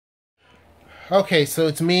Okay, so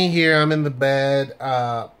it's me here. I'm in the bed.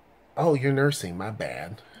 Oh, you're nursing. My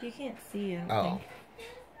bad. You can't see it. Oh.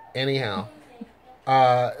 Anyhow.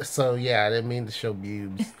 So yeah, I didn't mean to show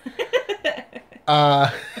boobs. Uh,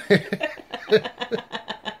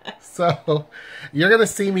 so you're gonna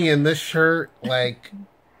see me in this shirt, like,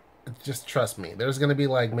 just trust me. There's gonna be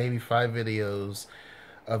like maybe 5 videos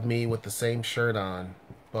of me with the same shirt on,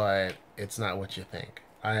 but it's not what you think.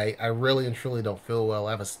 I really and truly don't feel well.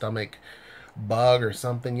 I have a stomach bug or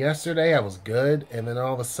something. Yesterday I was good, and then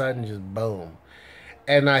all of a sudden, just boom.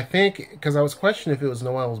 And I think because I was questioning if it was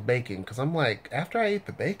Noel's bacon, because I'm like, after I ate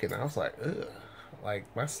the bacon, I was like, ugh, like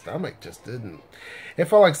my stomach just didn't. It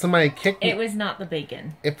felt like somebody kicked me. It was not the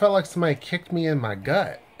bacon. It felt like somebody kicked me in my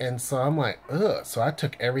gut, and so I'm like, ugh. So I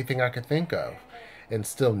took everything I could think of, and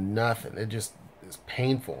still nothing. It just is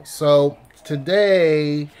painful. So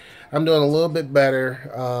today I'm doing a little bit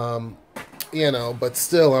better. But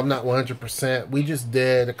still, I'm not 100%. We just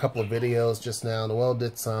did a couple of videos just now. Noelle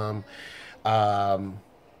did some.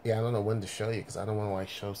 Yeah, I don't know when to show you because I don't want to like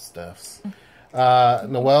show stuffs.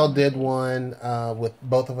 Noelle did one with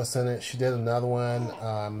both of us in it. She did another one,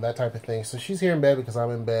 that type of thing. So she's here in bed because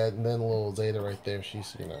I'm in bed, and then little Zeta right there.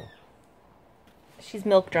 She's She's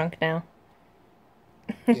milk drunk now.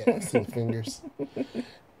 Yeah, some fingers.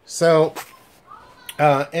 So.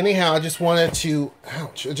 Anyhow, I just wanted to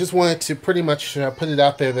pretty much put it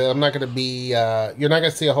out there that I'm not going to be, you're not going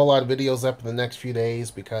to see a whole lot of videos up in the next few days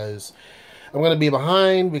because I'm going to be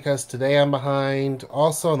behind, because today I'm behind.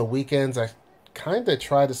 Also on the weekends, I kind of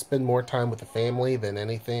try to spend more time with the family than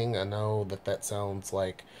anything. I know that sounds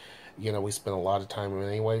like, we spend a lot of time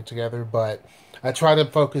anyway together, but I try to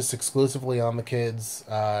focus exclusively on the kids,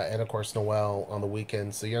 and of course Noelle on the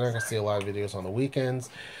weekends. So you're not going to see a lot of videos on the weekends.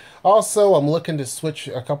 Also, I'm looking to switch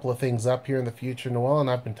a couple of things up here in the future. Noelle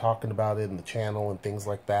and I've been talking about it in the channel and things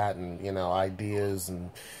like that, and ideas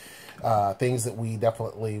and things that we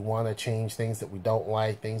definitely want to change, things that we don't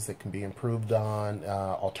like, things that can be improved on,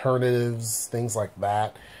 alternatives, things like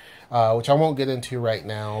that, which I won't get into right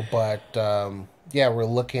now. But yeah, we're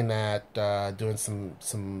looking at doing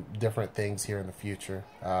some different things here in the future,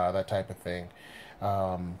 that type of thing.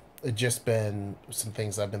 It's just been some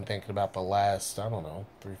things I've been thinking about the last, I don't know,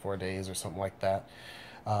 3-4 days or something like that.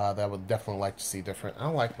 That I would definitely like to see different. I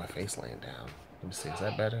don't like my face laying down. Let me see, is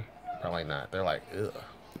that better? Probably not. They're like, ugh.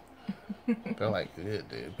 They're like, ugh,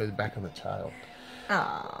 dude. Put it back on the child.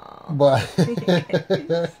 Aww. But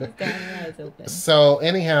so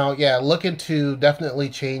anyhow, yeah, looking to definitely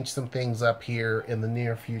change some things up here in the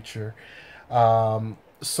near future.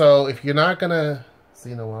 So if you're not gonna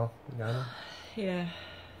see Noelle, you got it? Yeah.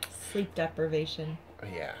 Sleep deprivation.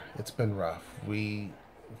 Yeah, it's been rough.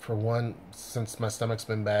 For one, since my stomach's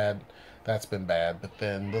been bad, that's been bad. But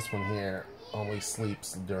then this one here only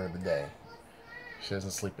sleeps during the day. She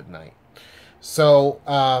doesn't sleep at night. So,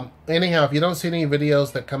 anyhow, if you don't see any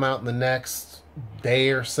videos that come out in the next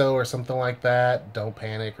day or so or something like that, don't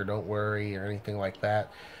panic or don't worry or anything like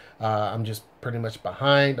that. I'm just pretty much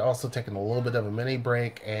behind. Also taking a little bit of a mini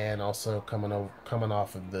break, and also coming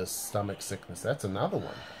off of this stomach sickness. That's another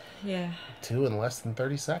one. Yeah. 2 in less than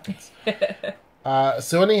 30 seconds.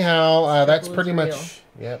 So anyhow, that's pretty much,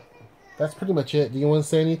 yep. That's pretty much it. Do you want to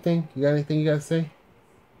say anything? You got anything you got to say?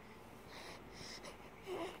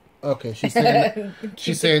 Okay, she said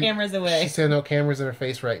cameras away. She said no cameras in her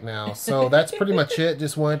face right now. So that's pretty much it.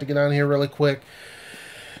 Just wanted to get on here really quick.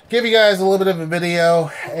 Give you guys a little bit of a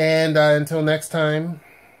video, and until next time.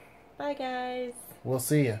 Bye guys. We'll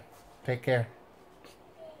see you. Take care.